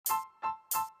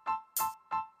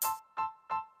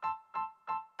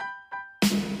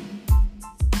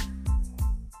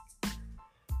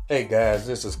Hey guys,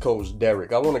 this is Coach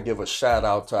Derek. I want to give a shout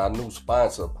out to our new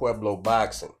sponsor, Pueblo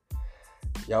Boxing.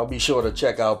 Y'all be sure to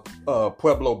check out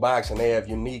Pueblo Boxing. They have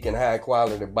unique and high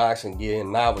quality boxing gear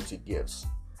and novelty gifts.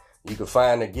 You can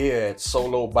find the gear at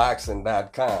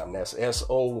soloboxing.com. That's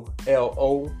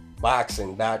SOLO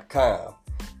boxing.com.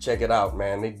 Check it out,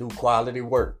 man. They do quality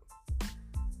work.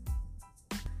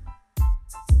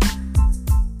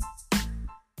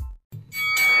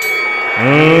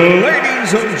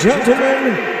 Ladies and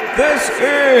gentlemen, this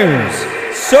is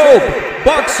Soap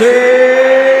Boxing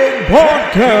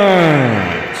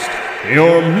Podcast,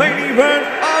 your main event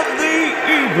of the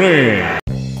evening.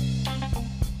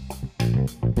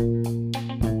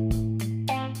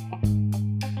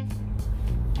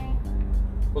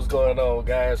 What's going on,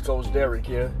 guys? Coach Derek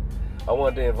here. I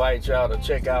wanted to invite y'all to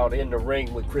check out In the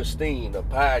Ring with Christine, a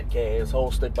podcast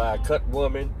hosted by cut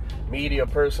woman, media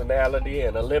personality,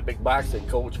 and Olympic boxing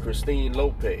coach Christine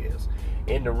Lopez.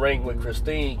 In the Ring with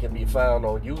Christine can be found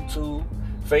on YouTube,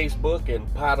 Facebook,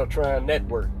 and Pottertron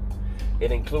Network.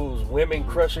 It includes Women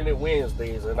Crushing It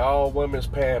Wednesdays, an all-women's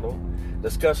panel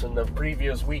discussing the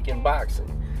previous week in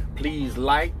boxing. Please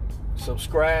like,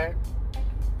 subscribe,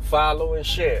 follow, and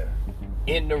share.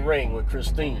 In the Ring with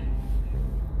Christine.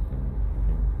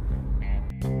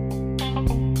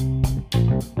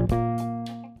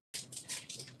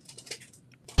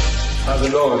 How's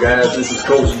it going, guys? This is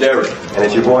Coach Derek, and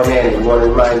it's your boy Manny. You want to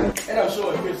remind me? And I'm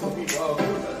sure here's some people all good.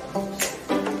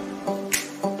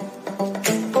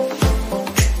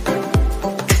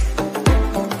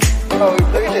 Oh,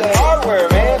 look at this hardware,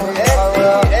 man.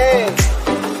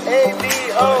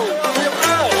 A-B-O.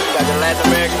 Got the Latin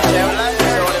American camera.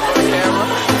 Showing it for the camera.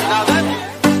 Now that.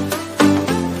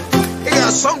 They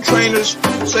got some trainers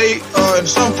say, and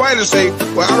some fighters say,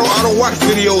 well, I don't watch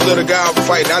videos of the guy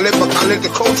fighting. I let the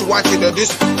coach watch it.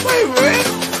 This, wait, man.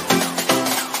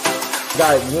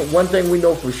 Guys, one thing we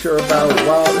know for sure about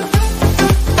Wilder,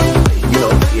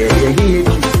 he hit you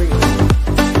clean.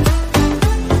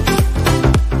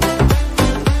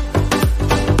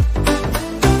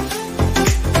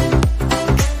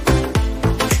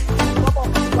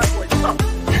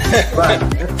 Right.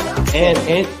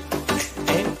 And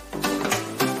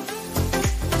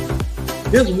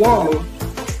this woman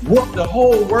whooped the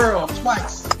whole world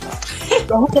twice.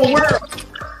 The whole world.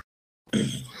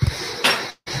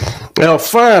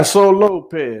 Alfonso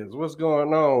Lopez, what's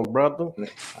going on, brother?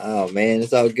 Oh, man,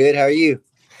 it's all good. How are you?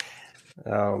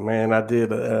 Oh, man, I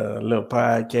did a little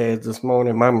podcast this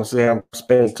morning. Mama said I'm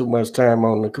spending too much time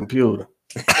on the computer.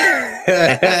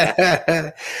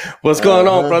 What's going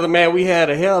on, brother, man? We had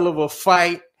a hell of a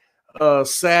fight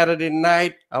Saturday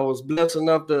night. I was blessed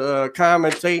enough to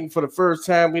commentating for the first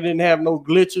time. We didn't have no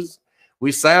glitches.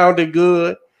 We sounded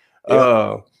good.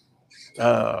 Yeah.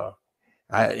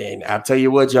 I tell you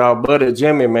what, y'all, buddy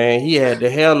Jimmy, man, he had the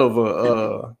hell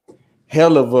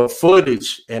of a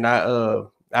footage, and I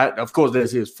of course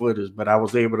that's his footage, but I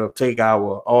was able to take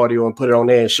our audio and put it on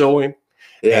there and show him.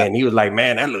 Yeah. And he was like,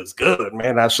 man, that looks good,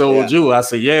 man. I showed you. I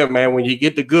said, yeah, man, when you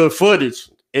get the good footage,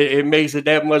 it makes it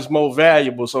that much more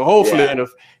valuable. So hopefully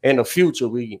in the future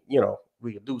we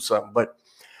can do something. But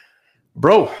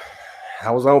bro,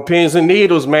 I was on pins and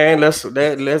needles, man. Let's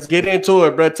get into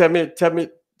it, bro. Tell me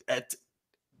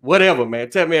whatever, man.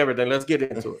 Tell me everything. Let's get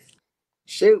into it.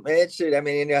 Shoot, man. Shoot. I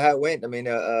mean, you know how it went. I mean,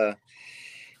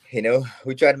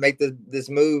 we tried to make this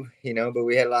move, but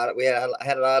I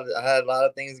had a lot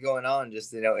of things going on,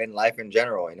 just in life in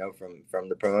general, from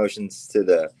the promotions to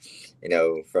the,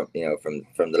 from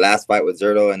the last fight with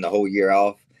Zerto and the whole year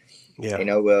off. Yeah.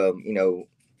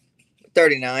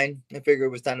 39. I figured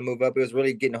it was time to move up. It was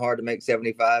really getting hard to make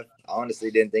 75. I honestly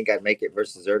didn't think I'd make it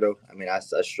versus Zerto. I mean, I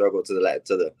struggled to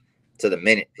the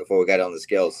minute before we got on the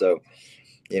scale. So,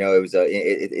 it was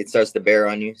it starts to bear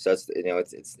on you. So it's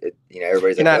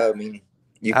everybody's like, well, I mean,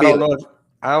 you feel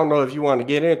I don't know if you want to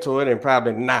get into it, and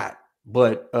probably not.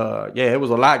 But it was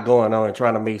a lot going on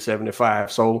trying to make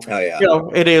 75. So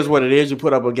it is what it is. You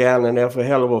put up a gallon there for a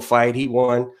hell of a fight. He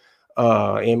won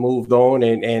and moved on,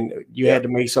 and you had to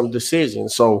make some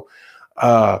decisions. So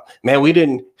man, we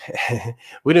didn't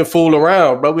fool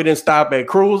around, bro. We didn't stop at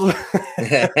cruiser.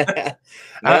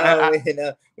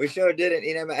 We sure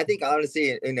didn't. I think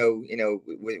honestly,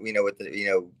 with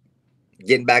the,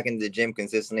 getting back into the gym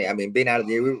consistently. I mean, being out of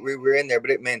the year, we were in there, but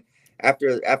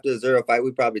after the Zero fight,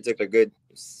 we probably took a good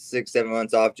 6-7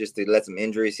 months off just to let some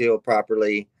injuries heal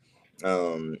properly,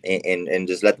 and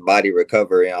just let the body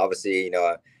recover. And obviously,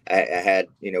 I had,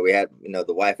 we had,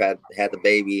 the wife had the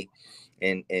baby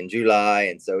in July,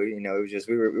 and so it was just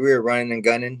we were running and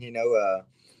gunning,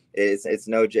 It's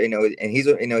no, and he's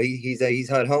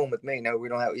he's at home with me. We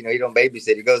don't have, he don't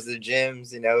babysit. He goes to the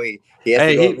gyms. He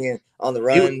has to go with me on the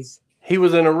runs. He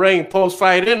was in the ring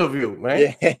post-fight interview,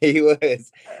 man. Yeah, he was.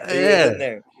 He was in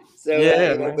there. So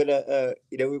yeah, but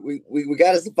we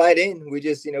got us to fight in. We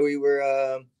just we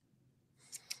were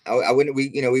I wouldn't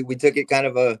we took it kind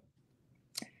of I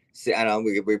don't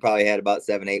know, we probably had about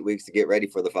 7-8 weeks to get ready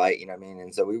for the fight, you know what I mean?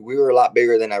 And so we were a lot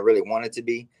bigger than I really wanted to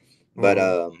be. But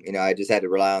I just had to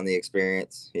rely on the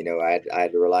experience. I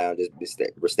had to rely on just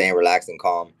staying relaxed and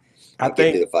calm and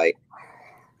get through the fight.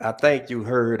 I think you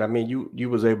heard. I mean, you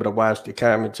was able to watch the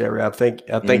commentary. I think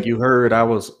you heard.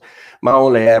 My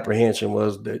only apprehension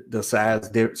was the size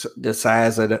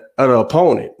of the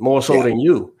opponent more so than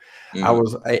you. I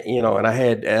was, and I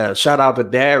had shout out to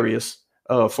Darius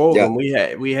Fogan. We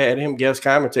had him guest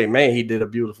commentate. Man, he did a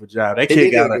beautiful job. That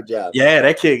kid got a good job. Yeah,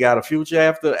 that kid got a future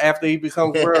after he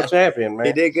becomes world champion. Man,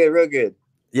 he did good, real good.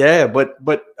 Yeah, but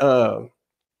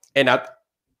and I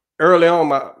early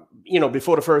on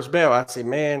before the first bell, I said,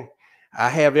 man, I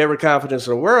have every confidence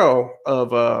in the world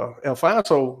of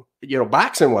Alfonso,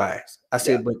 boxing wise. I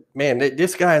said, but man,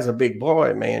 this guy is a big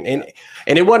boy, man. And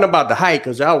it wasn't about the height,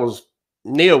 because I was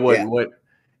Neil wasn't what,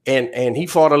 and he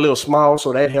fought a little small,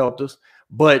 so that helped us.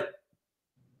 But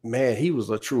man, he was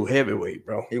a true heavyweight,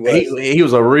 bro. He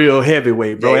was a real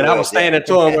heavyweight, bro. And I was standing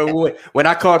to him when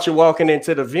I caught you walking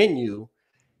into the venue.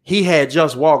 He had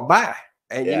just walked by.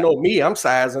 And you know me, I'm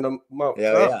sizing him up.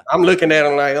 I'm looking at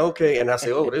him like, okay. And I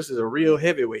said, oh, this is a real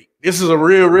heavyweight. This is a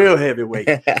real heavyweight.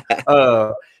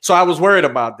 So I was worried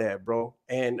about that, bro.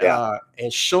 And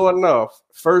sure enough,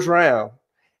 first round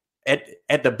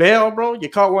at the bell, bro, you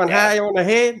caught one high on the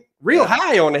head,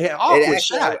 high on the head. Awkward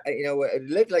shot. It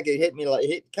looked like it hit me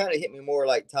kind of hit me more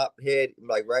like top head,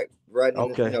 like right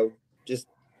in the, just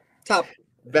top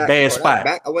back bad spot.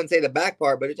 I wouldn't say the back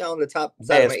part, but it's on the top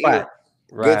side of my ear.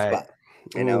 Good spot.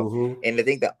 And I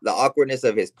think that the awkwardness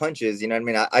of his punches, you know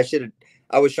what I mean?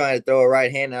 I was trying to throw a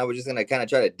right hand, and I was just gonna kind of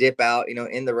try to dip out,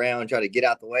 in the round, try to get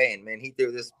out the way. And man, he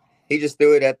just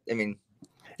threw it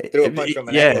threw a punch from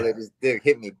an angle that just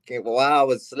hit me while I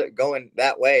was going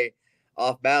that way,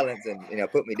 off balance, and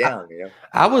put me down.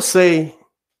 I would say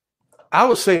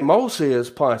most of his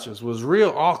punches was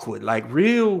real awkward, like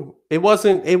real. It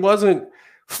wasn't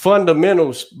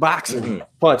fundamental boxing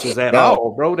punches at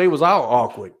all, bro. They was all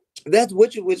awkward. That's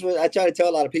which I try to tell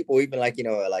a lot of people, even like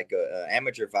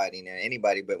amateur fighting and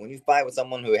anybody. But when you fight with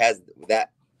someone who has that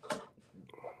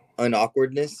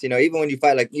unawkwardness, even when you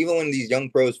fight, even when these young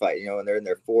pros fight, and they're in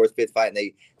their 4th, 5th fight,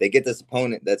 and they get this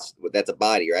opponent that's a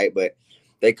body, right? But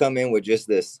they come in with just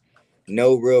this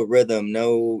no real rhythm,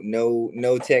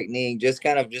 no technique, just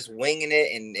kind of just winging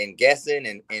it and guessing,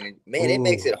 and man, it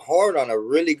makes it hard on a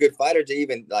really good fighter to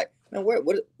even man,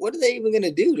 what are they even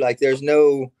gonna do? There's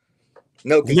no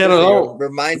consistency.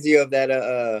 Reminds you of that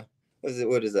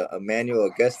what is it, Emmanuel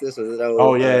Augustus? Was it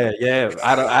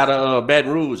out of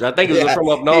Baton Rouge. I think it was from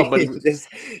up north, but just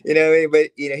but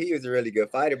he was a really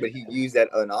good fighter, but he used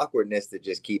that unawkwardness to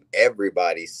just keep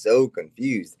everybody so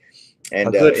confused. And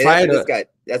a good fighter.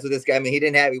 That's what this guy. I mean, he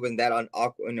wasn't that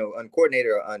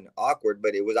uncoordinated or unawkward,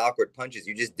 but it was awkward punches.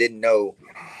 You just didn't know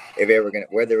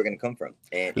where they were gonna come from.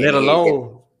 And let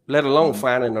alone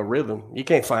finding a rhythm. You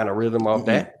can't find a rhythm off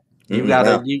that. You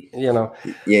gotta,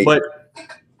 but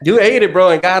you ate it,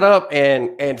 bro, and got up,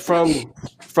 and from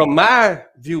my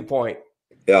viewpoint,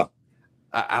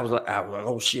 I was like,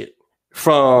 oh shit.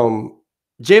 From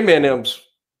Jimmy and them's,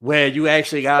 where you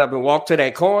actually got up and walked to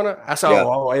that corner, I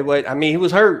saw, he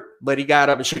was hurt, but he got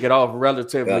up and shook it off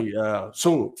relatively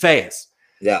fast.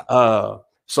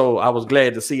 So I was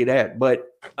glad to see that. But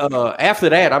after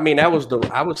that,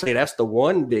 I would say that's the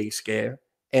one big scare.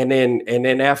 And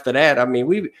then after that,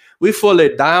 we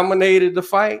fully dominated the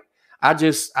fight. I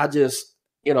just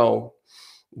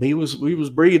we was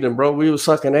breathing, bro. We was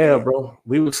sucking air, bro.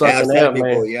 We was sucking air,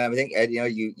 man. I think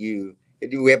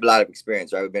we have a lot of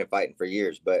experience, right? We've been fighting for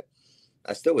years, but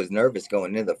I still was nervous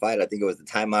going into the fight. I think it was the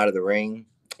time out of the ring.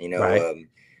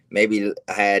 Maybe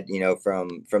I had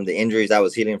from the injuries I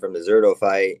was healing from the Zerto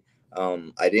fight.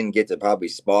 I didn't get to probably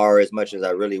spar as much as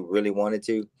I really wanted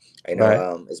to.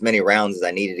 As many rounds as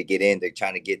I needed to get in to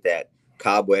trying to get that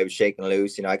cobweb shaking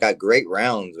loose. I got great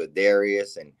rounds with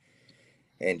Darius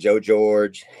and Joe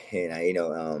George,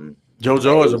 and Joe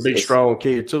George is a big strong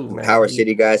kid too, man. Power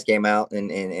City guys came out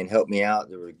and helped me out.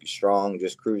 They were strong,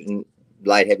 just cruising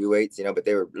light heavyweights, but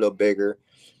they were a little bigger.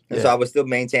 And so I was still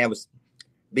maintaining. I was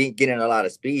getting a lot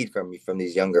of speed from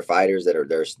these younger fighters that are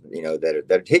there,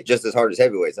 that hit just as hard as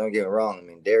heavyweights. Don't get me wrong.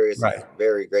 Darius is a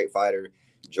very great fighter.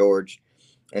 George,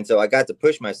 And so I got to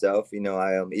push myself.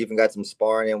 I even got some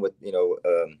sparring in with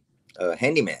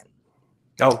Handyman.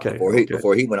 Okay.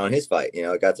 Before he went on his fight,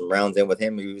 I got some rounds in with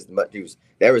him.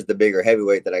 That was the bigger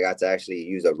heavyweight that I got to actually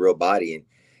use a real body. And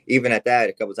even at that,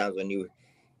 a couple times when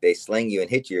they sling you and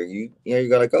hit you, you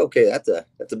go like, okay, that's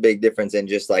a big difference in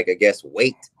just like, I guess,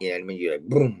 weight. You know what I mean? You're like,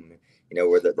 boom.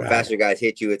 Where the faster guys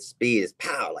hit you, its speed is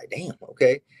pow. Like, damn,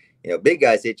 okay. Big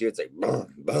guys hit you, it's like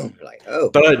boom, boom, like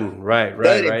thudding, right.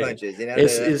 punches.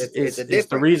 It's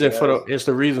the reason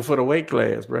for the weight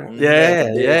class, bro. Mm-hmm. Yeah,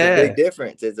 it's a big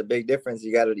difference. It's a big difference.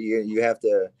 You have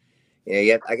to,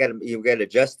 you got to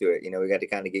adjust to it. We got to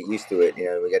kind of get used to it.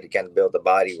 We got to kind of build the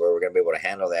body where we're going to be able to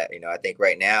handle that. I think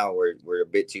right now we're a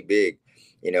bit too big,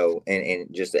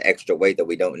 and just the extra weight that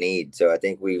we don't need. So I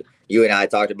think you and I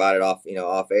talked about it off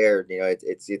air.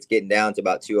 It's getting down to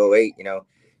about 208.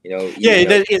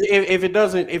 If it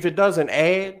doesn't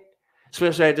add,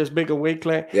 especially at this bigger weight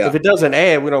class, if it doesn't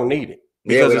add, we don't need it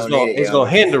because it's gonna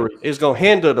hinder it. It's gonna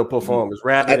hinder the performance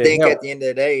rather than help. At the end of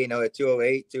the day, at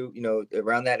 208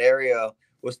 around that area,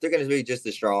 we're still gonna be just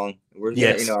as strong.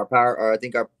 Our power, I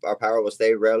think our power will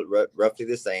stay roughly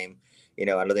the same. I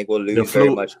don't think we'll lose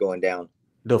very much going down.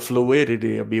 The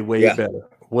fluidity will be way better.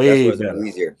 Way better.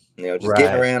 Easier. Just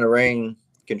getting around the ring,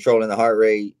 controlling the heart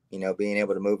rate, being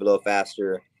able to move a little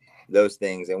faster. Those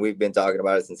things, and we've been talking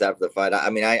about it since after the fight. I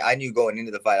mean, I knew going into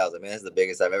the fight, I was like, man, this is the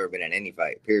biggest I've ever been in any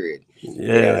fight, period.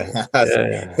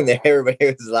 And then everybody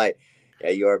was like,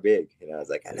 yeah, you are big. I was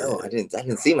like, I know, I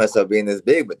didn't see myself being this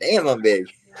big, but damn, I'm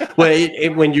big. Well,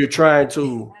 when you're trying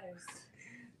to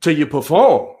you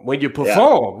perform,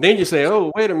 then you say,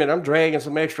 oh, wait a minute, I'm dragging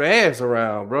some extra ass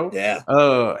around, bro. Yeah.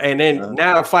 And then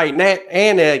now I'm fighting that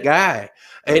and that guy.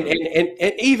 And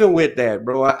even with that,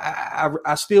 bro,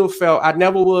 I still felt I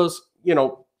never was,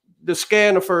 the scare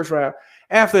in the first round.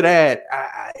 After that,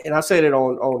 I said it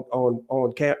on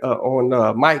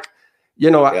Mike,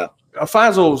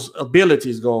 Alfonso's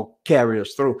ability is gonna carry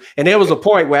us through. And there was a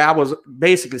point where I was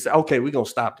basically saying, okay, we're gonna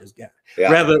stop this guy. Yeah.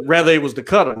 Whether it was the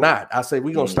cut or not. I said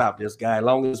we're gonna stop this guy as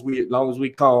long as we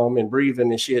calm and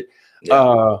breathing and shit.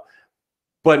 Yeah.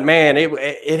 But man,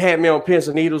 it had me on pins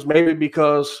and needles, maybe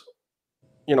because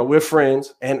we're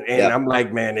friends, and I'm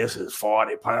like, man, this is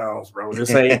 40 pounds, bro.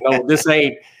 This ain't,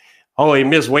 oh, he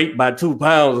missed weight by 2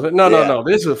 pounds. No.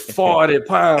 This is 40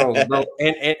 pounds, bro.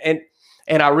 And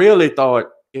I really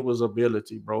thought it was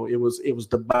ability, bro. It was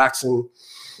the boxing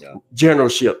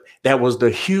generalship that was the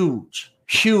huge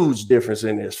difference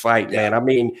in this fight, man. I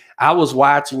mean, I was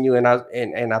watching you, and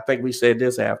I think we said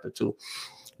this after too.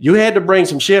 You had to bring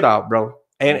some shit out, bro.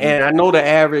 And I know the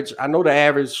average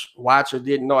watcher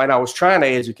didn't know, and I was trying to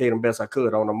educate them best I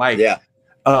could on the mic. Yeah.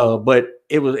 But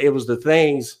it was the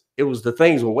things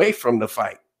away from the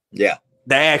fight. Yeah.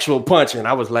 The actual punching.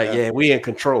 I was like, yeah, we in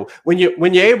control. When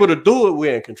you're able to do it,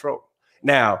 we're in control.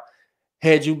 Now,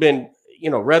 had you been,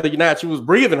 whether or not you was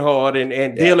breathing hard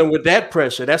and dealing with that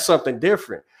pressure, that's something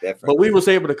different. Definitely. But we was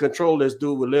able to control this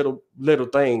dude with little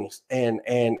things. And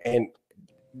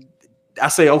I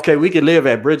say, okay, we can live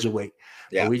at Bridgerweight.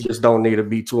 Yeah. We just don't need to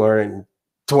be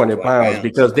 220 pounds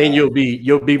because then you'll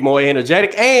be more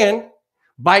energetic and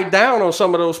bite down on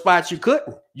some of those spots you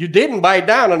couldn't. You didn't bite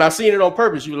down, and I seen it on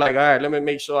purpose. You were like, all right, let me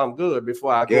make sure I'm good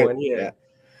before I go in here. Yeah.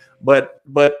 But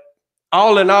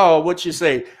all in all, what you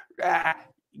say,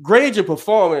 grade your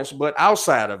performance, but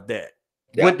outside of that,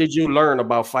 what did you learn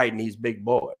about fighting these big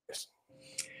boys?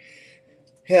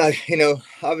 Yeah,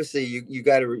 obviously you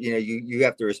got to, you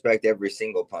have to respect every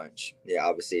single punch. Yeah,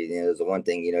 obviously, there's the one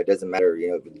thing, it doesn't matter,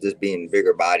 just being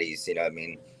bigger bodies, I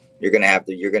mean, you're gonna have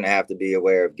to be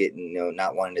aware of getting,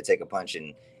 not wanting to take a punch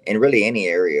in really any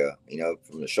area,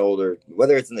 from the shoulder,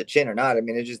 whether it's in the chin or not. I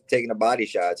mean, it's just taking a body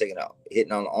shot,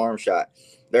 hitting on an arm shot.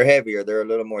 They're heavier, they're a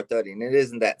little more thuddy, and it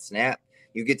isn't that snap.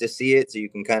 You get to see it, so you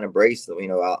can kind of brace.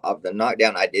 The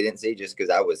knockdown I didn't see just because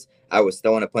I was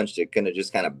throwing a punch to kind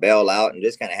of bail out and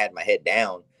just kind of had my head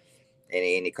down,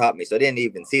 and he caught me, so I didn't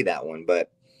even see that one. But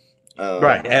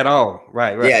right at all,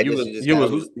 right. Yeah, you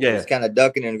was kind of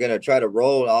ducking and gonna try to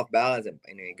roll off balance, and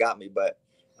he got me. But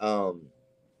I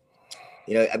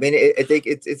mean, I think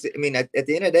it's. I mean, at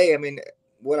the end of the day, I mean,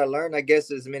 what I learned, I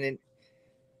guess, is, I mean,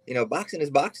 boxing is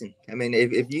boxing. I mean,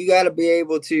 if you got to be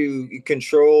able to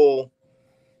control.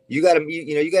 You got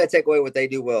to take away what they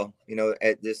do well,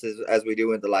 as we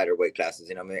do in the lighter weight classes.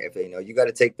 I mean, if you got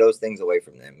to take those things away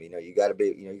from them. You got to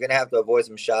be, you're going to have to avoid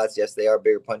some shots. Yes, they are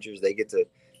bigger punchers. They get to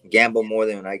gamble more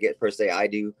than I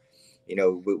do.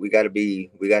 We got to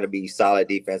be solid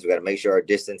defense. We got to make sure our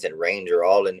distance and range are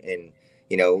all in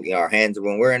our hands,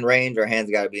 when we're in range, our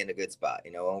hands got to be in a good spot.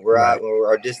 When we're Right. out, when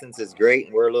our distance is great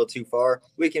and we're a little too far,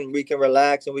 we can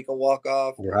relax and we can walk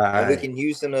off, and we Right. can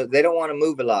use some. They don't want to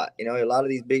move a lot. A lot of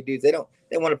these big dudes,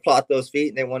 they want to plot those feet,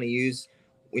 and they want to use,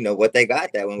 what they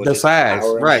got that one, which The is size.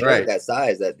 power and Right. strength, Right. that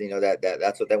size,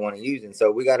 that's what they want to use. And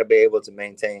so we got to be able to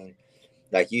maintain,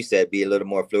 like you said, be a little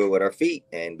more fluid with our feet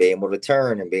and be able to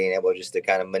turn and being able just to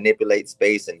kind of manipulate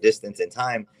space and distance and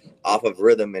time off of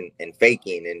rhythm and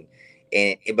faking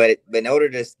but in order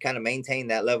to kind of maintain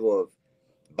that level of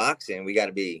boxing, we got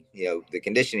to be, the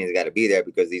conditioning has got to be there,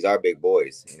 because these are big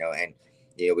boys, and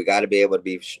we got to be able to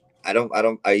be. Got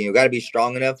to be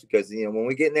strong enough, because when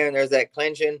we get in there and there's that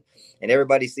clenching and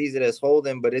everybody sees it as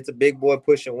holding, but it's a big boy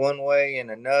pushing one way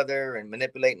and another and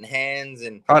manipulating hands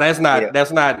and. Oh, that's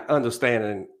not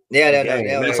understanding. Yeah,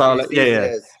 no. That's all.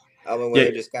 Yeah. When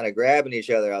we're just kind of grabbing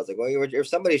each other, I was like, well, if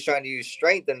somebody's trying to use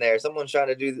strength in there, someone's trying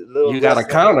to do little. You got to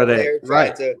counter that,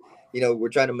 right? We're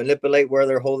trying to manipulate where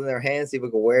they're holding their hands, see if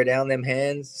we can wear down them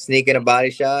hands, sneak in a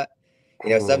body shot.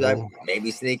 Sometimes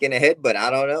maybe sneak in a head, but I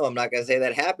don't know. I'm not gonna say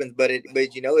that happens, but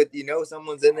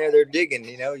someone's in there, they're digging.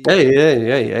 Hey,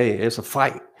 it's a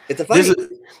fight. It's a fight.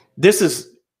 This is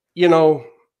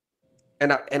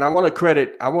and I want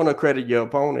to credit your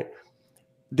opponent.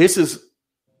 This is.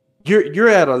 You're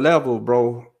at a level,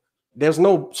 bro. There's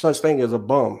no such thing as a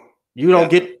bum. You don't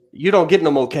get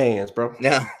no more cans, bro.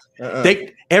 No.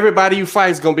 Everybody you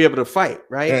fight is gonna be able to fight,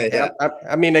 right? Yeah.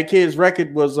 I mean, that kid's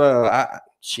record was I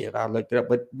looked it up,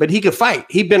 but he could fight.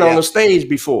 He'd been on the stage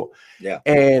before. Yeah.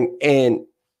 And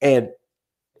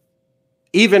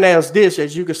even as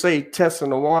you could say,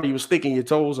 testing the water, you was sticking your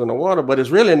toes in the water, but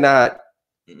it's really not.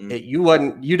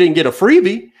 You didn't get a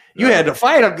freebie. You had to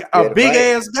fight a big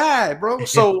ass guy, bro.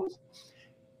 So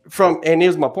and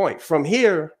here's my point. From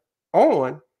here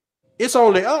on, it's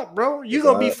only up, bro. You're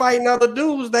gonna be fighting other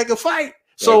dudes that can fight.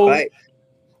 So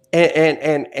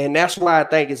and that's why I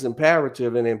think it's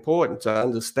imperative and important to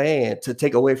understand, to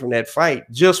take away from that fight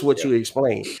just what you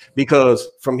explained. Because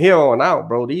from here on out,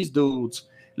 bro, these dudes,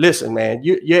 listen, man,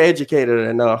 you're educated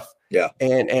enough. Yeah.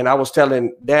 And I was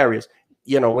telling Darius,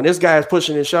 when this guy's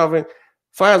pushing and shoving,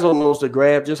 Fonzo knows to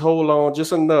grab, just hold on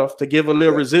just enough to give a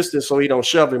little resistance so he don't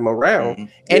shove him around.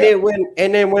 And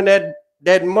then when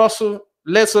that muscle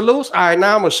lets it loose, all right,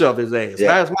 now I'm gonna shove his ass.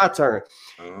 Now it's my turn.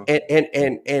 And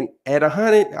at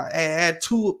 100, at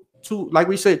two, like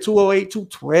we said, 208,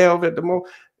 212 at the moment,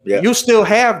 you still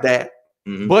have that,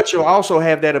 but you also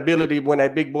have that ability when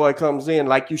that big boy comes in,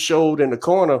 like you showed in the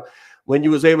corner, when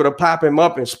you was able to pop him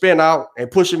up and spin out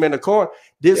and push him in the corner.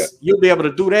 You'll be able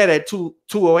to do that at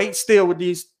 208 still with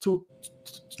these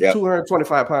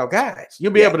 225 pound guys.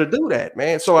 You'll be able to do that,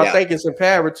 man. So I think it's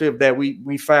imperative that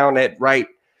we found that right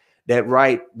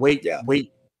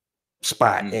weight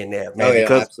spot in there, man.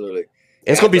 Because absolutely.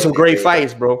 It's gonna be some great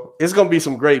fights, bro. It's gonna be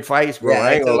some great fights, bro.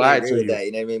 I ain't gonna lie to you. That,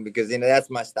 you know what I mean? Because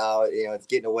that's my style. It's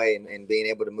getting away and being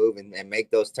able to move and make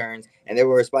those turns. And there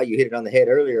were a spot you hit it on the head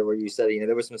earlier where you said,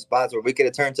 there were some spots where we could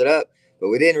have turned it up, but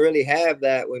we didn't really have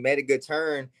that. We made a good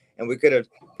turn and we could have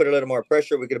put a little more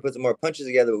pressure. We could have put some more punches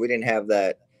together, but we didn't have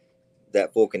that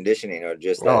full conditioning or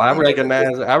just. No, I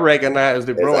recognize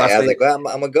the bro. I was like, well, I'm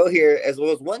gonna go here. As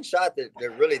well as one shot that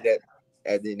really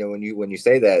when you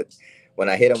say that. When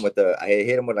I hit him with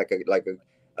like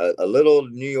a little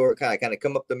New York kind of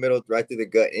come up the middle right through the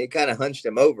gut, and it kind of hunched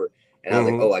him over, and I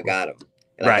was like, oh, I got him.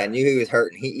 And I knew he was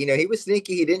hurting. He was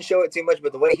sneaky. He didn't show it too much,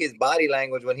 but the way his body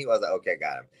language when he was like, okay, I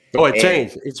got him. Oh, it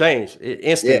changed. It changed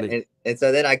instantly. Yeah, and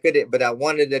so then I couldn't, but I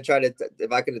wanted to try to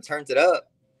if I could have turned it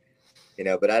up,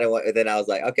 but I don't want. Then I was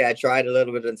like, okay, I tried a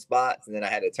little bit in spots, and then I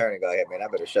had to turn and go, hey man, I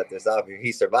better shut this off. If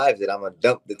he survives it, I'm gonna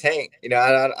dump the tank. I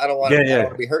don't want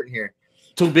to be hurting here.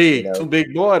 Too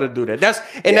big boy to do that.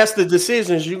 That's the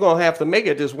decisions you're gonna have to make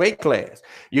at this weight class.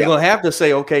 You're gonna have to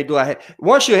say, okay,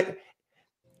 once you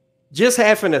just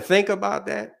having to think about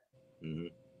that,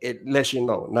 it lets you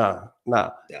know, nah.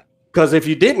 Yeah. Because if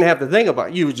you didn't have to think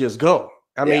about it, you would just go.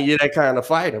 I mean, you're that kind of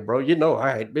fighter, bro. All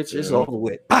right, bitch, it's over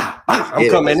with. I'm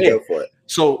coming in.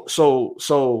 So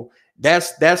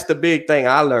that's the big thing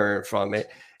I learned from it.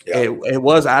 Yeah. It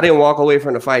was I didn't walk away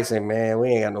from the fight saying, man, we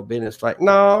ain't got no business fight.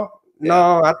 No,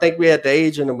 I think we're at the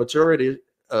age and the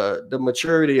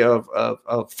maturity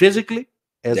of physically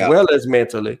as well as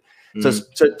mentally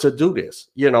to do this,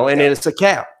 and it's a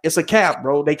cap. It's a cap,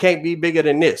 bro. They can't be bigger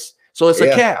than this. So it's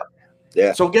a cap.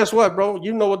 Yeah. So guess what, bro?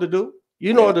 You know what to do.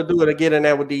 You know what to do to get in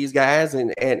there with these guys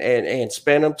and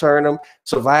spin them, turn them,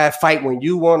 survive, fight when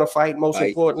you want to fight, most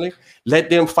importantly.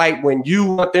 Let them fight when you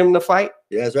want them to fight.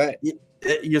 Yeah, that's right.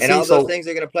 You and all those things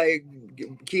are going to play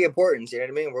key importance. You know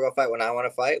what I mean? We're gonna fight when I want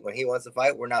to fight. When he wants to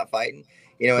fight, we're not fighting.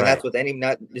 You know, and that's with any,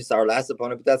 not just our last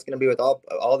opponent, but that's gonna be with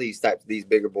all these types, these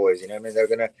bigger boys. You know what I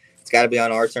mean? It's got to be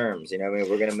on our terms. You know what I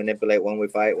mean? We're gonna manipulate when we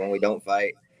fight, when we don't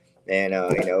fight, and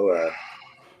you know,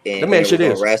 and let me ask you we're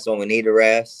gonna this: rest when we need to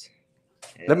rest.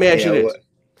 let me ask you this.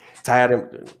 Tired him,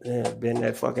 bend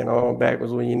that fucking arm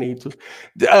backwards when you need to.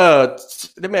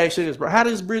 Let me ask you this, bro. How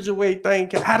does Bridgerweight thing?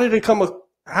 How did it come?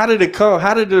 How did it come?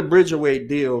 How did the Bridgerweight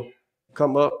deal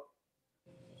come up?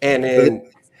 And then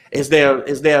is there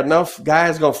enough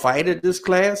guys gonna fight at this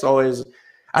class, or is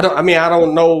I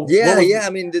don't know. Yeah. I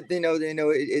mean, it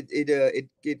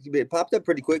popped up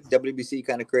pretty quick. WBC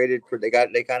kind of created. They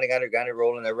kind of got it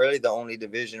rolling. They're really the only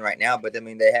division right now. But I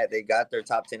mean, they got their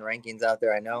top 10 rankings out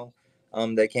there. I know.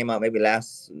 That came out maybe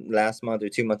last month or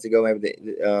 2 months ago, maybe.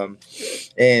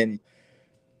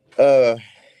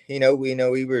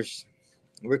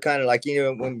 We're kind of like,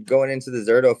 when going into the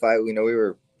Zerto fight, we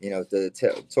were,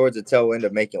 towards the tail end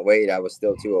of making weight. I was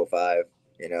still 205,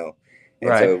 and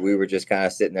so we were just kind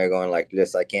of sitting there going like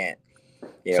this. I can't,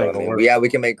 we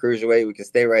can make cruiserweight, we can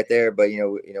stay right there, but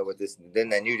with this, then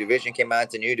that new division came out.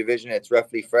 It's a new division. It's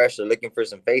roughly fresh. They're looking for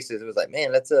some faces. It was like,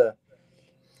 man, let's try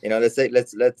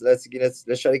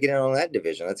to get in on that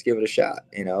division. Let's give it a shot,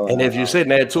 And if you're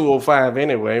sitting at 205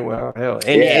 anyway, well, hell,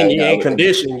 and you're in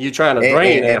condition, you're trying to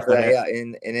drain after that. Yeah,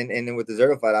 and then with the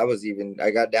Zerto fight, I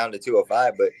got down to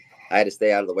 205, but I had to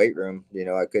stay out of the weight room.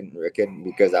 I couldn't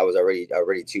because I was already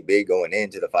too big going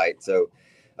into the fight. So,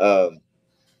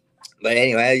 but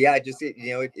anyway, yeah,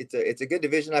 it's a good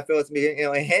division. I feel it's me,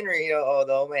 and Henry, the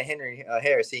old man Henry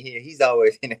Harris. He's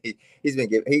always, he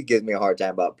gives me a hard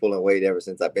time about pulling weight ever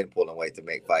since I've been pulling weight to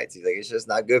make fights. He's like, it's just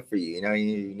not good for you.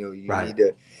 You need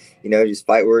to, just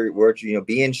fight where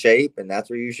be in shape, and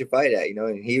that's where you should fight at.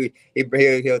 And he'll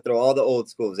throw all the old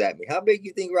schools at me. How big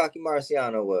you think Rocky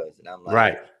Marciano was? And I'm like,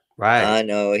 right. I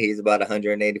know he's about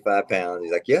 185 pounds.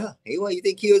 He's like, yeah. You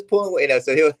think he was pulling weight?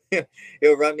 So he'll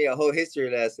run me a whole history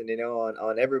lesson,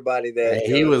 on everybody that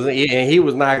he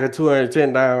was knocking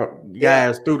 210 down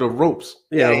guys through the ropes.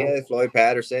 Yeah. Floyd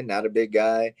Patterson, not a big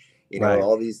guy.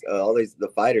 All these the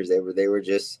fighters,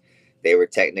 they were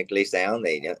technically sound.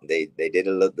 They did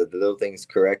the little things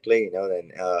correctly,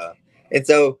 and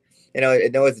so. I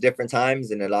know it's different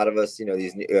times, and a lot of us,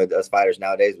 these us fighters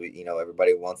nowadays, we,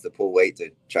 everybody wants to pull weight to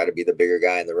try to be the bigger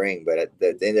guy in the ring. But at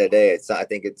the end of the day, I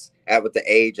think it's with the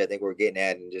age, I think we're getting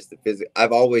at, and just the physical.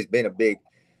 I've always been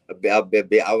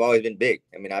I've always been big.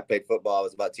 I mean, I played football. I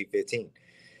was about 215.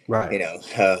 Right.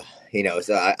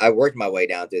 So I worked my way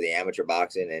down through the amateur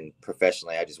boxing, and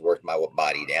professionally, I just worked my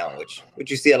body down, which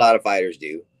you see a lot of fighters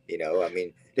do. I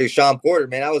mean, there's Sean Porter,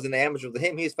 man. I was in the amateur with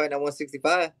him. He was fighting at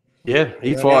 165. Yeah,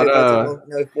 he fought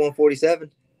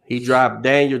 147. He dropped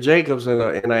Daniel Jacobs in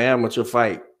an amateur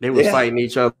fight. They was fighting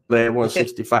each other at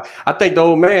 165. I think the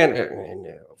old man, and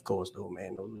of course the old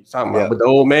man knows what he's talking about, but the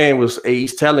old man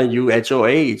he's telling you at your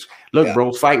age, look,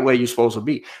 bro, fight where you're supposed to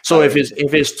be. So if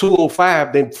it's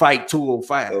 205, then fight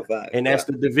 205. And that's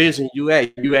the division you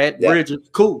at. You at Bridges,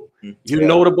 cool. You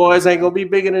know the boys ain't gonna be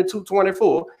bigger than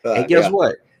 224. And guess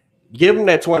what? Give them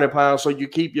that 20 pounds so you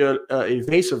keep your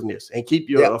evasiveness and keep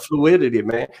your fluidity,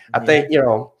 man. I think,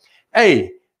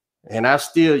 hey, and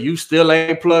you still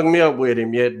ain't plugged me up with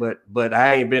him yet, but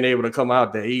I ain't been able to come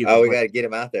out there either. Oh, we got to get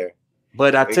him out there.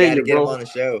 But I tell you, get bro, him on the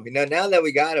show. Now that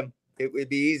we got him, it would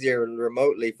be easier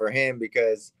remotely for him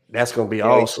because that's gonna be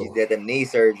awesome. He's got the knee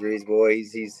surgeries, boy.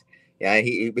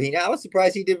 I was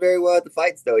surprised he did very well at the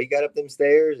fights though. He got up them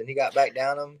stairs and he got back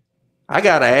down them. I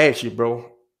gotta ask you,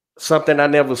 bro. Something I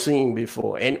never seen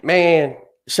before. And man,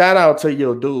 shout out to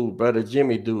your dude, brother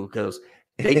Jimmy dude, because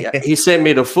he sent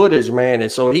me the footage, man.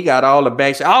 And so he got all the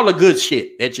backs, all the good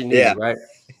shit that you need, right?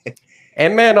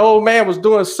 And man, the old man was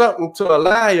doing something to a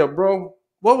liar, bro.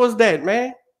 What was that,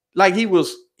 man? Like he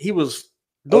was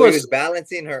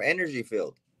balancing her energy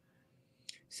field.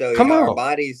 So our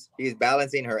bodies, he's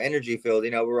balancing her energy field.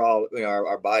 We're all,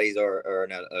 our bodies are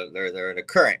they're in a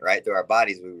current, right? Through our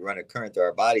bodies, we run a current through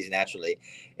our bodies naturally.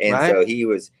 And so he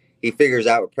figures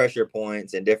out pressure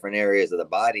points in different areas of the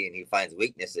body, and he finds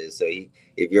weaknesses. So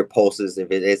if your pulses, if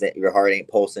your heart ain't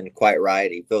pulsing quite right,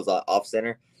 he feels off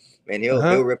center, and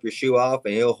he'll rip your shoe off,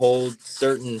 and he'll hold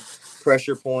certain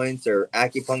pressure points or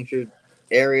acupuncture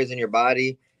areas in your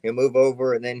body. He'll move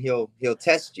over, and then he'll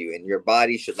test you, and your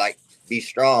body should be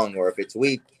strong, or if it's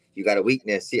weak, you got a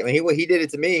weakness. He did it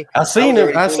to me. I seen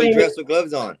him dressed with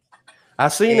gloves on. I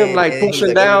seen him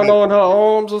pushing down on her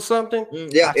arms or something.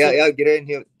 Get in.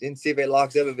 He'll see if it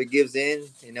locks up, if it gives in,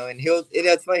 and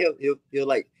that's funny. He'll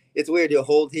it's weird. He'll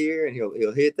hold here and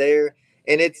he'll hit there,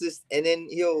 and it's just, and then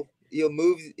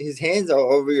move his hands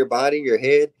all over your body, your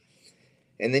head,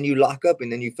 and then you lock up,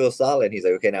 and then you feel solid. And he's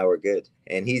like, okay, now we're good.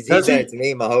 And he's done it to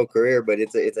me my whole career, but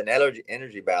it's an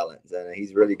energy balance, and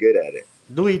he's really good at it.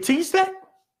 Do he teach that?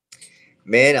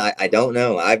 Man, I don't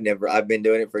know. I've been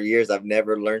doing it for years. I've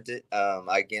never learned it.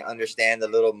 I can understand the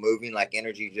little moving like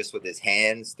energy just with his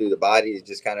hands through the body. It's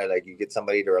just kind of like you get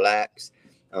somebody to relax.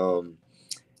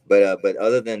 But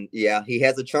other than, he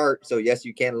has a chart. So yes,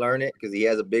 you can learn it because he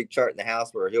has a big chart in the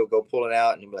house where he'll go pull it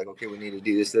out and he'll be like, okay, we need to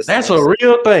do this. That's a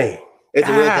real thing. It's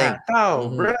a real thing.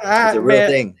 Oh, bro. It's a real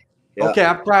thing. Yeah. Okay,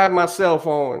 I pride myself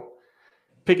on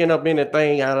picking up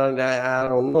anything I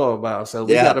don't know about. So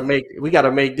we gotta make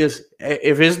this.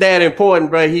 If it's that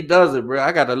important, bro, he does it, bro.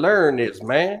 I gotta learn this,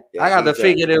 man. I gotta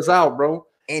figure this out, bro.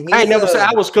 And I ain't never said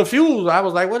I was confused. I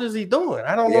was like, what is he doing?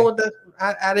 I don't know what that.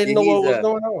 I didn't know what was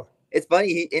going on. It's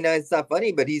funny, it's not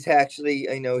funny, but he's actually,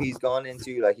 he's gone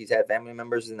into he's had family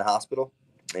members in the hospital.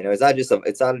 It's not just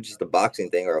a boxing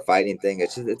thing or a fighting thing.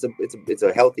 It's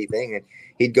a healthy thing, and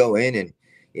he'd go in and.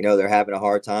 They're having a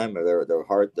hard time, or their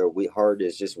heart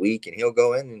is just weak, and he'll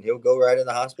go in and he'll go right in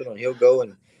the hospital, and he'll go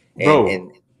and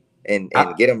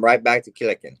get him right back to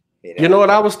clicking. You know what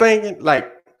I was thinking?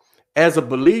 Like, as a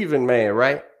believing man,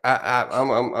 right?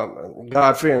 I'm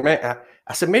God-fearing man.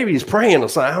 I said maybe he's praying or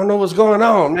something. I don't know what's going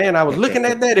on, man. I was looking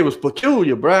at that; it was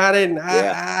peculiar, bro. I didn't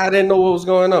know what was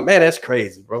going on, man. That's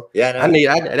crazy, bro. Yeah,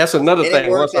 that's another thing.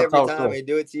 It works every time. He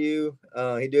do it to you.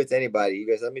 He do it to anybody. You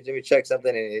guys, let me check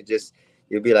something, and it just.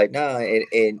 You'll be like, nah,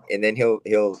 and then he'll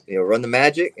run the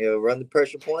magic, he'll run the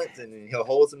pressure points, and then he'll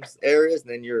hold some areas,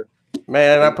 and then you're.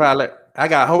 Man, I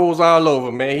got holes all over,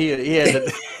 man. He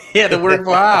had to work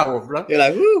for hours, bro. You're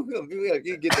like, whoo,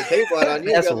 you get the tape out on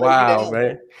you. That's wild,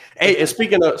 man. Hey, and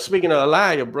speaking of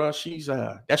Elia, bro, she's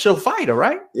that's your fighter,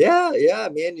 right? Yeah,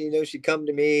 man. She come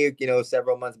to me,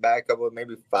 several months back,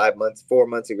 maybe 4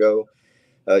 months ago.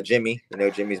 Jimmy,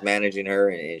 Jimmy's managing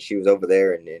her, and she was over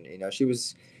there, and she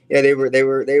was. Yeah, they were.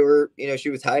 She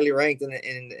was highly ranked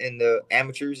in the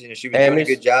amateurs. She was doing a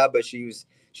good job, but she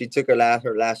took her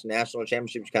last national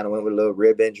championship. She kind of went with a little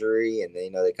rib injury, and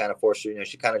they kind of forced her.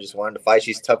 She kind of just wanted to fight.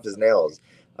 She's tough as nails.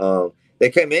 They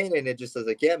came in, and it just was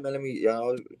like, yeah, man, let me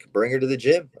bring her to the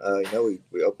gym.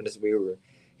 We opened this.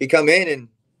 He come in,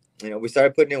 and we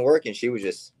started putting in work, and she was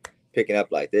just picking up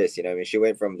like this. She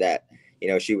went from that.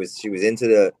 She was into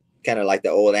the. Kind of like the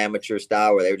old amateur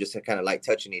style where they were just kind of like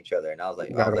touching each other, and I was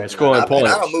like, scoring points.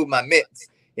 I don't move my mitts,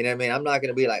 you know what I mean? I'm not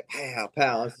gonna be like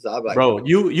pow. So I'm like, bro,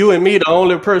 you and me the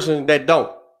only person that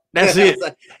don't. That's it.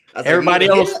 Everybody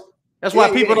else. That's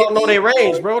why people don't know their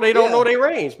range, bro. They don't know their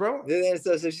range, bro.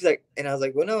 So she's like, and I was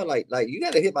like, well, no, like you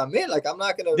got to hit my mitt. Like I'm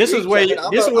not gonna. This is what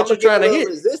you're trying to hit.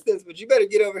 Resistance, but you better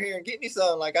get over here and get me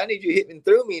some. Like I need you hitting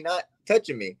through me, not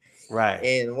touching me. Right.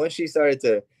 And once she started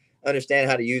to understand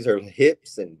how to use her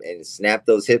hips and snap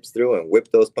those hips through and whip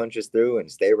those punches through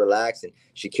and stay relaxed. And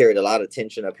she carried a lot of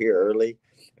tension up here early,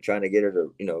 trying to get her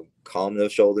to, calm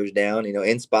those shoulders down.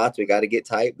 In spots we got to get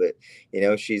tight, but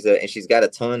she's got a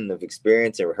ton of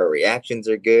experience and her reactions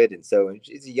are good. And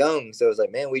she's young. So it's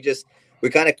like, man, we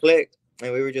kind of clicked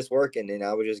and we were just working, and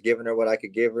I was just giving her what I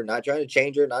could give her, not trying to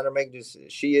change her, not to make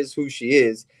she is who she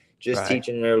is. Just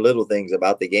teaching her little things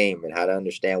about the game and how to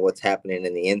understand what's happening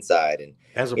in the inside. And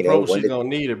as a pro, she's gonna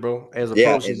need it, bro. As a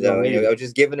pro, she's gonna need it. I was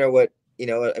just giving her what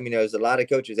there's a lot of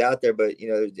coaches out there, but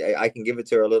I can give it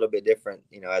to her a little bit different,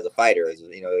 as a fighter, as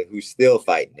who's still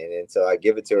fighting, and so I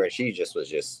give it to her, and she was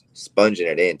just sponging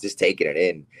it in, just taking it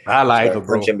in. I like her,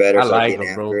 bro. I like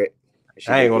her, bro.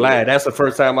 I ain't gonna lie, that's the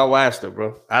first time I watched her,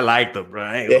 bro. I liked her, bro.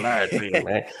 I ain't gonna lie to you,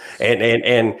 man.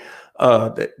 And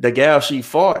the gal she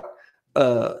fought,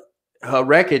 her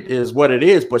record is what it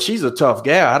is, but she's a tough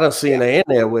gal. I done seen her in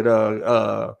there with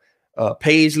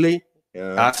Paisley.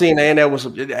 Yeah. I seen her in there with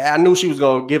I knew she was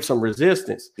gonna give some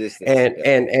resistance. And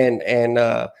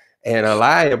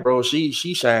Elia, bro, she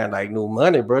shined like new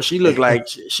money, bro. She looked like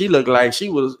she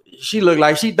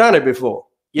done it before.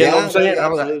 You know what I'm saying?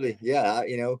 Absolutely.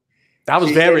 I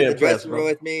was very impressed, bro.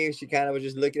 With me. She kind of was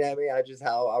just looking at me.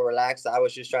 How I relaxed. I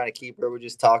was just trying to keep her. We're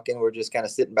just talking. We're just kind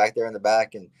of sitting back there in the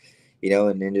back, and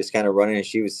and then just kind of running. And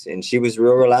she was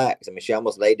real relaxed. I mean, she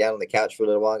almost laid down on the couch for a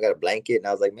little while and got a blanket. And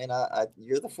I was like, man,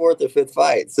 you're the fourth or fifth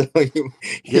fight, so you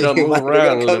move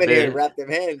around. Come in here and wrap them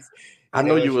hands. I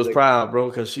know you was proud, bro,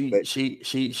 because she did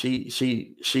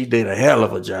a hell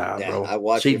of a job, bro. I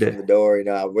watched her from the door.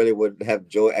 I really would have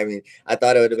joy. I mean, I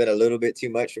thought it would have been a little bit too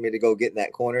much for me to go get in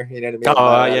that corner. You know what I mean?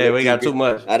 Oh, yeah, we got too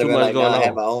much. I'd have been like, going on. I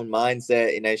had my own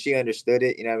mindset. She understood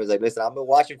it. I was like, listen, I've been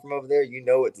watching from over there. You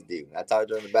know what to do. I talked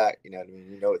to her in the back. You know what I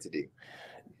mean? You know what to do.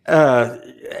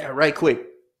 Right quick.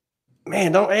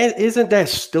 Man, isn't that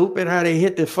stupid how they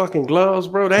hit the fucking gloves,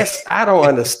 bro? I don't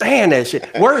understand that shit.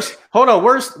 Worse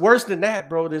than that,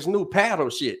 bro. This new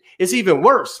paddle shit. It's even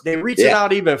worse. They reach it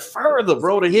out even further,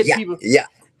 bro, to hit people. Yeah.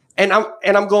 And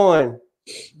I'm going,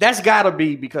 that's gotta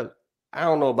be because I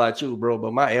don't know about you, bro,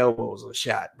 but my elbows are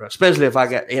shot, bro. Especially if I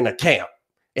got in a camp.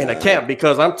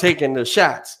 Because I'm taking the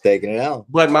shots. Taking it out.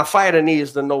 But my fighter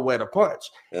needs to know where to punch.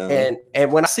 And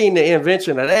when I seen the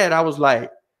invention of that, I was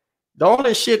like, the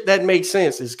only shit that makes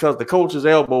sense is because the coach's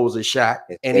elbows are shot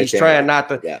and he's trying not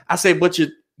to. Yeah. I say, but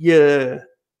you're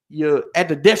at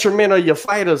the detriment of your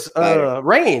fighter's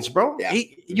range, bro. Yeah.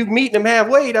 You meet them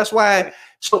halfway. That's why.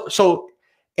 So,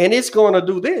 and it's going to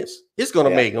do this. It's going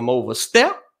to make him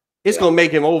overstep. It's going to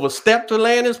make him overstep to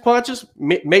land his punches.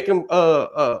 Make him,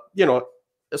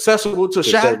 accessible to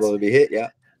shots. Accessible to be hit. Yeah.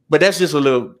 But that's just a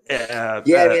little. I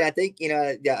mean, I think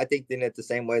I think then it's the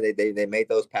same way they made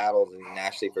those paddles and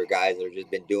actually for guys that have just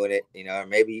been doing it, or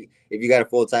maybe if you got a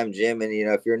full-time gym and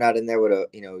if you're not in there with a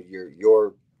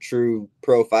your true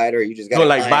pro fighter, you just got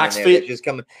like box fit, just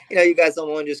coming. You got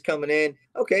someone just coming in.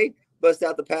 Okay, bust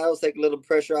out the paddles, take a little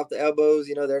pressure off the elbows.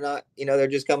 They're not. They're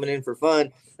just coming in for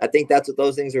fun. I think that's what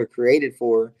those things were created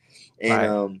for.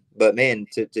 And but man,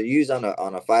 to use on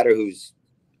a fighter who's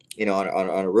on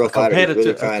a real fighter,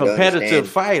 competitive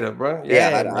fighter, bro.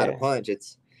 Yeah, how to punch.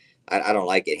 I don't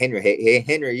like it.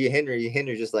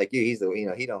 Henry, just like you. He's the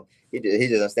he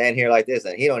doesn't stand here like this,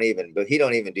 and he don't even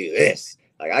do this.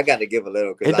 Like I got to give a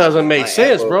little. It doesn't make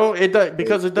sense, bro. It does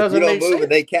because it doesn't make sense.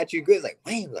 And they catch you good. It's like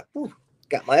man,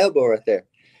 got my elbow right there.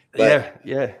 But,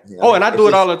 yeah. And I do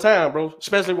it all the time, bro.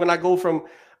 Especially when I go from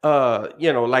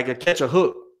like a catch a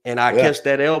hook and I catch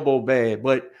that elbow bad,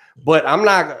 But I'm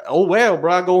not,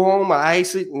 bro, I go home, I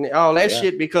ice it and all that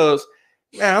shit because,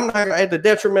 man, I'm not at the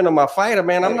detriment of my fighter,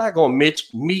 man. I'm not going to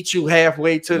meet you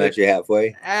halfway to meet you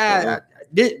halfway.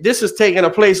 This is taking a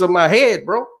place of my head,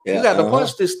 bro. You got to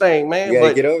punch this thing, man. You got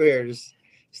to get over here. Just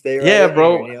stay right there,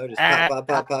 bro. Just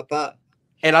pop.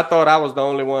 And I thought I was the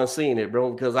only one seeing it,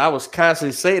 bro, because I was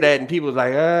constantly say that and people was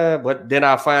like, but then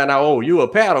I find out, you a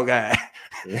paddle guy.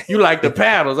 You like the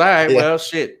paddles. All right, well,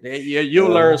 shit. You'll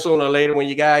learn sooner or later when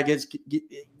your guy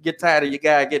get tired of your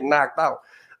guy getting knocked out.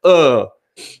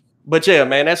 But yeah,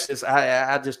 man, that's just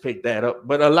I just picked that up.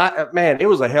 But a lot, man, it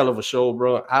was a hell of a show,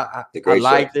 bro. I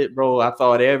liked it, bro. I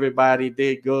thought everybody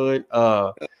did good.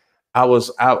 You're a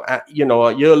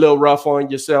little rough on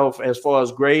yourself as far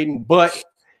as grading, but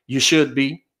you should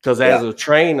be because as a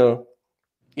trainer,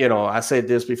 I said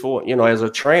this before. As a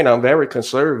trainer, I'm very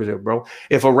conservative, bro.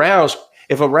 If a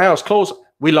round's close,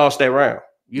 we lost that round.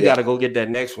 You got to go get that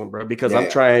next one, bro, because I'm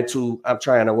trying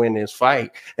to win this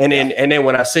fight. And then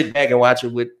when I sit back and watch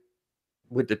it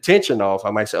with the tension off,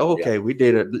 I might say, okay, we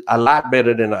did a lot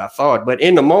better than I thought. But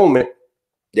in the moment,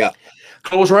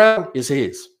 close round is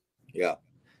his. Yeah.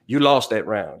 You lost that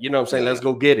round. You know what I'm saying? Let's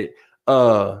go get it.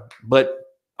 But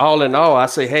all in all, I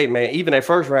say, hey, man, even that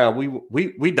first round,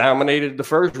 we dominated the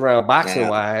first round boxing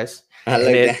wise. I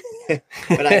like that.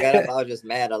 When I got up, I was just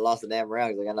mad. I lost the damn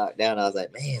round because I got knocked down. I was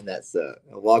like, man, that's I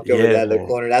walked over to that little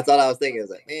corner. That's all I was thinking. I was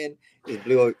like, man, just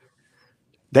blew up.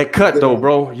 That cut though,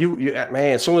 bro. You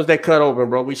man, as soon as that cut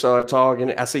open, bro, we started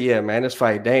talking. I said, yeah, man, this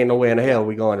fight, there ain't no way in the hell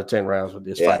we going to 10 rounds with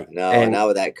this fight. No, not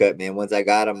with that cut, man. Once I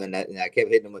got him and I kept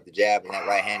hitting him with the jab and that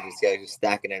right hand just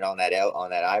stacking it on that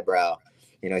eyebrow.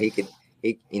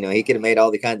 He could have made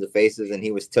all the kinds of faces and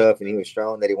he was tough and he was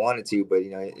strong that he wanted to, but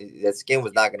that skin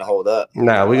was not going to hold up.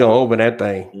 Nah, we're gonna open that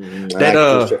thing.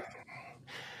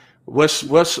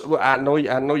 I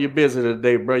know you're busy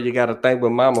today, bro. You got to thank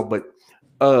with mama, but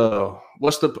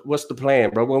what's the plan,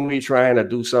 bro? When we trying to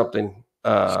do something,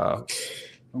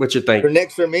 what you think?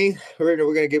 For me, we're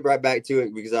gonna get right back to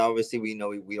it because obviously we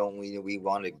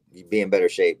want to be in better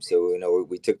shape. So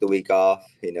we took the week off.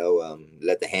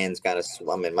 Let the hands kind of.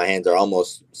 My hands are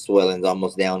almost swelling,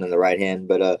 almost down in the right hand.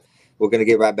 But we're gonna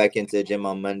get right back into the gym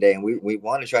on Monday, and we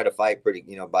want to try to fight pretty.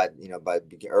 By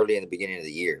early in the beginning of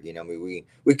the year.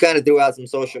 We kind of threw out some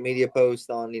social media posts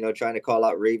on trying to call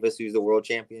out Rivas, who's the world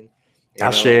champion. I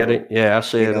shared it. Yeah, I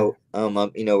shared it.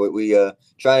 We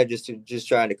try to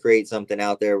trying to create something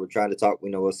out there. We're trying to talk.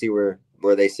 We'll see where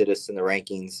they sit us in the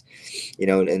rankings,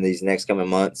 in these next coming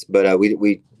months. But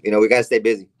we gotta stay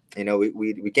busy.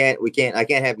 We can't. I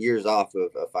can't have years off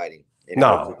of fighting.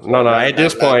 No. At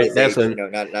this point, that's we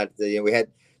had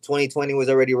 2020 was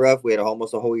already rough. We had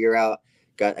almost a whole year out.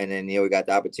 and then we got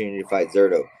the opportunity to fight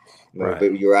Zerto. Right.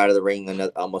 But you were out of the ring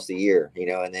almost a year,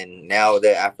 and then now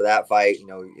that after that fight,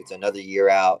 it's another year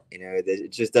out.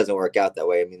 It just doesn't work out that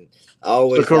way. I mean, I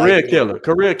always career killer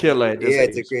at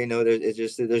this age.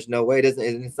 There's no way.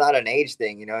 It's not an age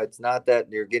thing. It's not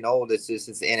that you're getting old. It's just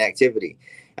it's inactivity.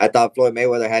 I thought Floyd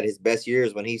Mayweather had his best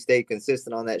years when he stayed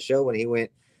consistent on that show. When he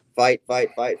went fight. I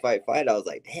was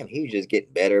like, damn, he was just getting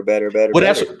better.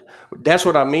 Well, that's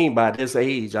what I mean by this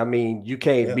age. I mean, you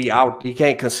can't be out. You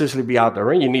can't consistently be out the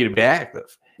ring. You need to be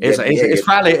active.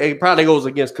 It probably goes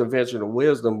against conventional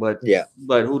wisdom, but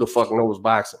who the fuck knows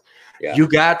boxing? Yeah. You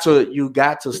got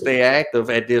to stay active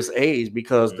at this age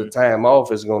because the time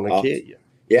off is going to kill you.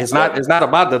 Yeah. It's not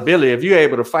about the ability. If you're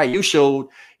able to fight, you showed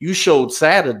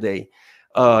Saturday.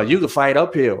 You can fight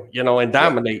uphill, and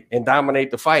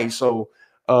dominate the fight. So.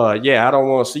 I don't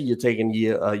want to see you taking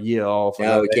a year off.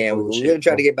 No, we can't. We're gonna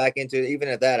try to get back into it. Even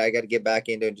at that, I got to get back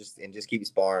into it and just keep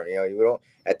sparring. We don't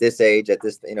at this age, at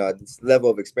this at this level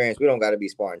of experience, we don't got to be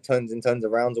sparring tons and tons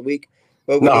of rounds a week.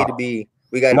 But we need to be.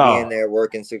 We got to be in there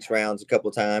working 6 rounds a couple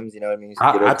times. You know what I mean?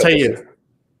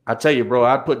 I tell you, bro.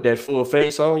 I'd put that full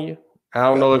face on you. I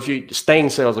don't know if stain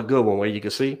cell's a good one where you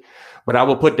can see. But I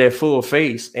would put that full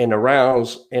face in the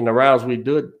rounds we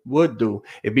would do.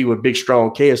 It'd be with big, strong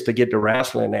kids to get the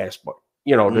wrestling aspect,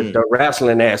 the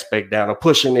wrestling aspect down, or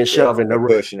pushing and shoving,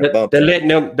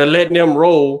 letting them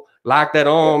roll, lock that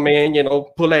arm, man,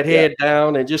 pull that head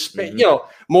down and just,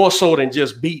 more so than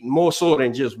just beating, more so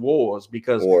than just wars,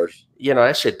 because,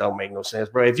 that shit don't make no sense,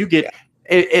 bro. If you get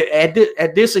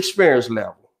at this experience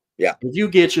level, if you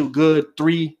get you good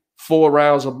 3-4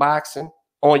 rounds of boxing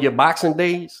on your boxing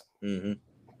days,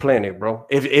 plenty, bro.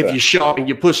 If you're sharp and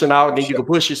you're pushing out, then you can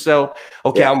push yourself.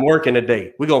 Okay, I'm working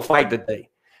today. We're gonna fight today.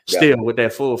 Still with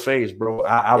that full face, bro.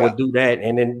 I would do that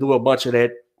and then do a bunch of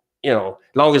that.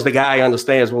 Long as the guy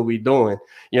understands what we're doing.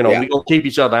 We gonna keep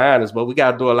each other honest, but we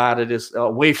gotta do a lot of this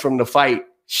away from the fight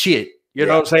shit. You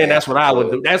know what I'm saying? That's what I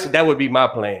would do. That would be my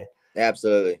plan.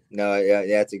 Absolutely. No,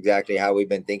 that's exactly how we've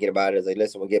been thinking about it. Is like,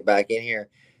 listen, we'll get back in here,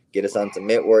 get us on some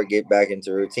mitt work, get back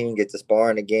into routine, get to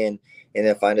sparring again. And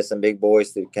then find us some big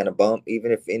boys to kind of bump,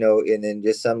 even if, and then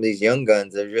just some of these young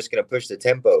guns that are just going to push the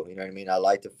tempo. You know what I mean? I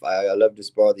love to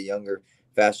spar the younger,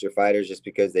 faster fighters just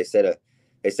because they set a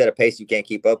pace you can't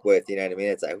keep up with. You know what I mean?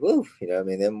 It's like, woo, you know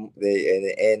what I mean?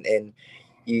 And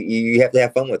you have to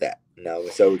have fun with that.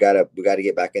 So we gotta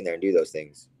get back in there and do those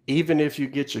things. Even if you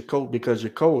get your coach, because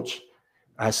your coach,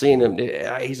 I seen him.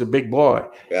 He's a big boy,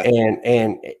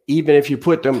 and even if you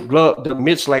put the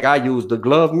mitts like I use, the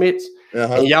glove mitts,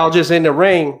 and y'all just in the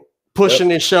ring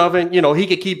pushing and shoving, he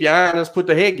could keep you honest, put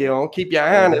the headgear on, keep you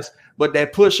honest, but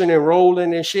that pushing and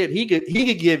rolling and shit, he could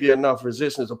give you enough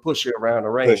resistance to push you around the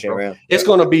ring. It's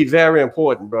going to be very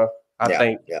important, bro. I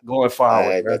think going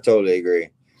forward. I totally agree.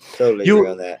 Agree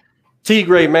on that.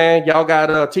 Tigre, man, y'all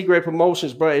got Tigre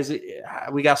Promotions, bro.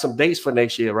 We got some dates for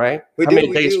next year, right? How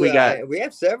many dates we got? We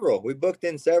have several. We booked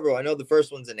in several. I know the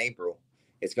first one's in April.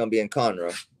 It's going to be in Conroe.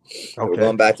 Okay. We're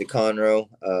going back to Conroe.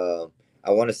 I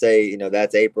want to say,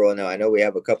 that's April. No, I know we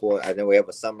have a couple. I know we have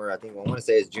a summer. I want to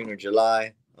say it's June or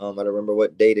July. I don't remember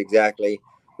what date exactly.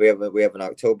 We have an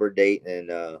October date,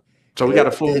 and so we got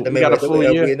a full.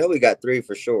 Year. We know we got 3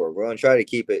 for sure. We're going to try to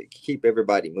keep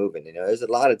everybody moving. There's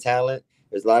a lot of talent.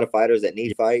 There's a lot of fighters that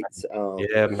need fights.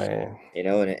 Man.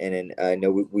 And I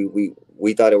know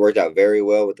we thought it worked out very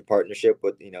well with the partnership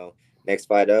with Next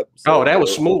Fight Up. So, that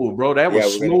was smooth, bro. That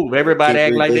was smooth. Everybody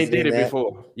act like they did it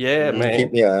before. Yeah, man.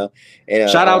 And,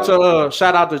 shout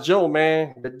out to Joe,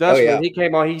 man. The Dutchman. He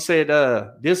came on. He said,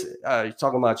 "This." He's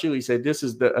talking about you. He said, "This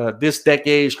is the this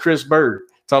decade's Chris Bird."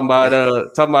 Talking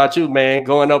about you, man.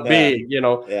 Going up big.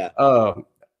 ABO.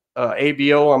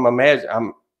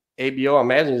 I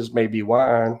imagine this may be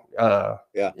wine.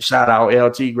 Shout out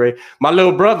El Tigre. My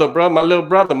little brother,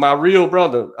 my real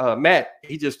brother, Matt.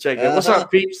 He just checked in. What's up,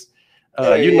 peeps?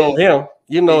 You know him.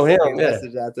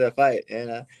 Message after the fight,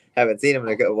 and I haven't seen him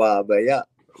in a while, but yeah.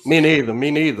 Me neither.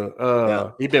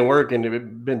 He been working.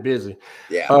 Been busy.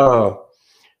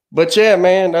 But yeah,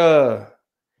 man.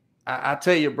 I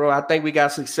tell you, bro. I think we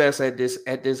got success at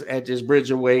this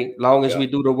bridgerweight. Long as we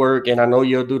do the work, and I know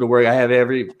you'll do the work. I have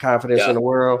every confidence in the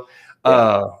world.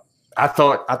 I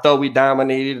thought we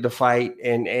dominated the fight,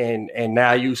 and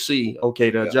now you see,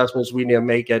 the adjustments we need to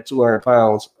make at 200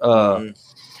 pounds.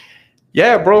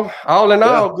 Yeah, bro. All in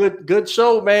all, good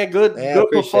show, man. Good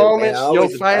performance. A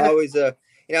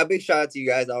big shout out to you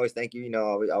guys. I always thank you.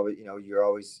 You're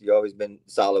always been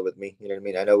solid with me. You know what I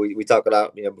mean? I know we talk a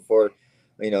lot, before,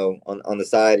 on the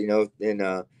side,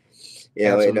 and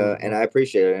You know, and I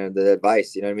appreciate it and the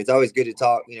advice. You know what I mean? It's always good to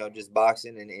talk, you know, just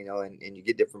boxing and, you know, and you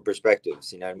get different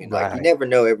perspectives. You know what I mean? Like, you never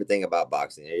know everything about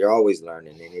boxing. You're always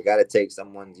learning, and you got to take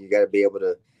you got to be able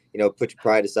to, you know, put your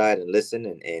pride aside and listen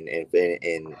and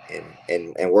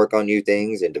work on new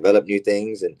things and develop new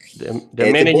things. And the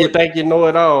minute you think you know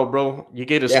it all, bro, you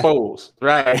get exposed.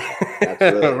 Right.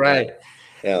 Absolutely. Right.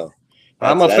 Yeah.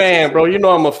 I'm a fan, bro. You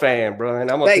know I'm a fan, bro. And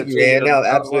I'm gonna thank you, man. No,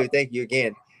 absolutely. Thank you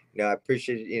again. You know, I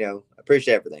appreciate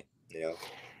everything, you know.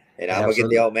 And I'm gonna get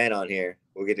the old man on here.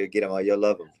 We'll get him all. You'll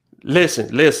love him.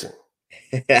 Listen.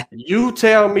 You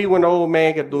tell me when the old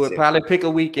man can do it. Probably pick a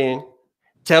weekend.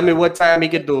 Tell me what time he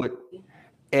can do it.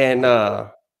 And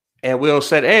we'll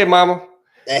say, hey, mama.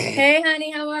 Hey,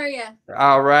 honey, how are you?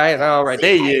 All right.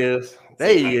 There he is.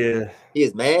 He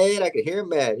is mad. I could hear him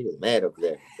mad. He was mad over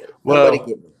there. Well,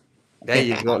 there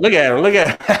you go. Look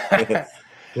at him.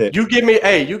 You give me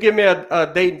a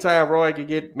date and time Roy can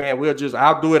get, man.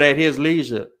 I'll do it at his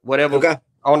leisure. Whatever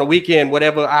on the weekend,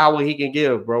 whatever hour he can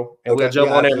give, bro. And we'll jump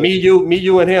on there. Me,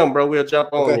 you, and him, bro. We'll jump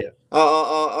on here.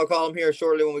 I'll call him here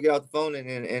shortly when we get off the phone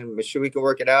and sure we can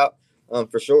work it out.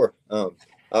 For sure.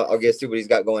 I'll get see what he's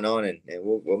got going on and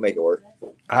we'll make it work.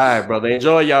 All right, brother.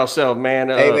 Enjoy yourself, man.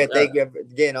 Hey, man, thank you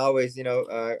again. Always, you know,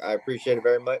 I appreciate it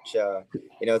very much.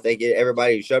 You know, thank you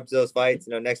everybody who showed up to those fights.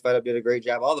 You know, Next Fight Up did a great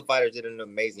job. All the fighters did an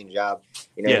amazing job.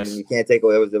 You know, you can't take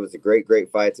away. It was a great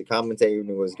fight. The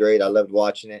commentating was great. I loved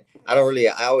watching it. I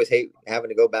always hate having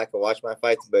to go back and watch my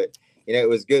fights, but you know, it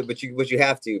was good. But you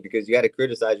have to, because you got to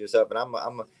criticize yourself, and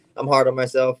I'm hard on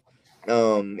myself.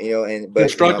 You know, but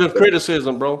constructive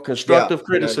criticism, bro. Constructive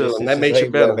criticism, that makes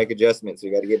you better. Make adjustments. We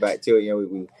got to get back to it. You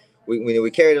know, we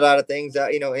carried a lot of things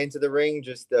out, you know, into the ring.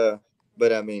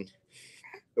 But I mean,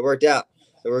 it worked out,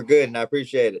 so we're good, and I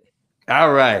appreciate it.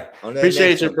 All right,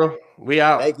 appreciate you, bro. We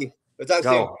out. Thank you. We'll talk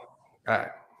soon. All right.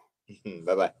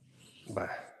 Bye. Bye.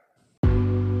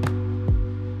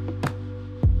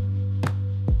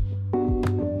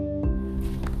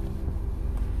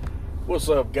 What's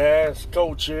up, guys?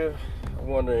 Coach here. I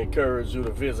want to encourage you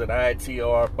to visit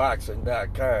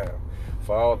itrboxing.com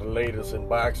for all the latest in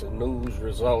boxing news,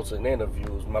 results, and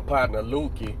interviews. My partner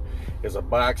Lukey is a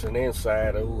boxing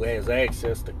insider who has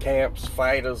access to camps,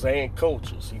 fighters, and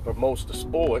coaches. He promotes the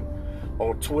sport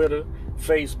on Twitter,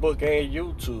 Facebook, and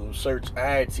YouTube. Search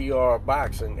ITR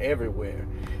Boxing everywhere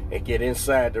and get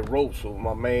inside the ropes with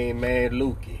my main man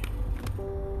Lukey.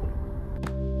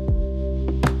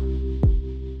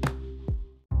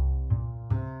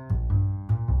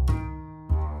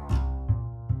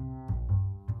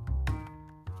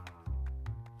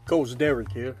 Coach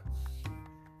Derek here.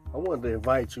 I wanted to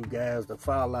invite you guys to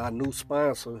follow our new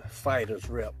sponsor, Fighters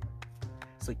Rep.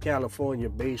 It's a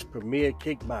California-based premier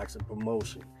kickboxing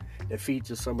promotion that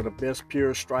features some of the best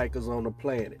pure strikers on the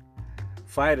planet.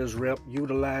 Fighters Rep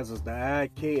utilizes the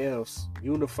IKF's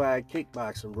unified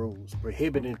kickboxing rules,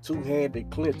 prohibiting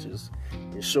two-handed clinches,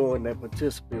 ensuring that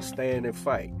participants stand and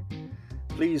fight.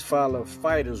 Please follow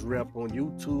Fighters Rep on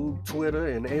YouTube, Twitter,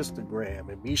 and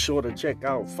Instagram, and be sure to check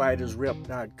out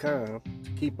fightersrep.com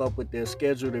to keep up with their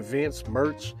scheduled events,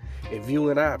 merch, and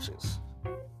viewing options.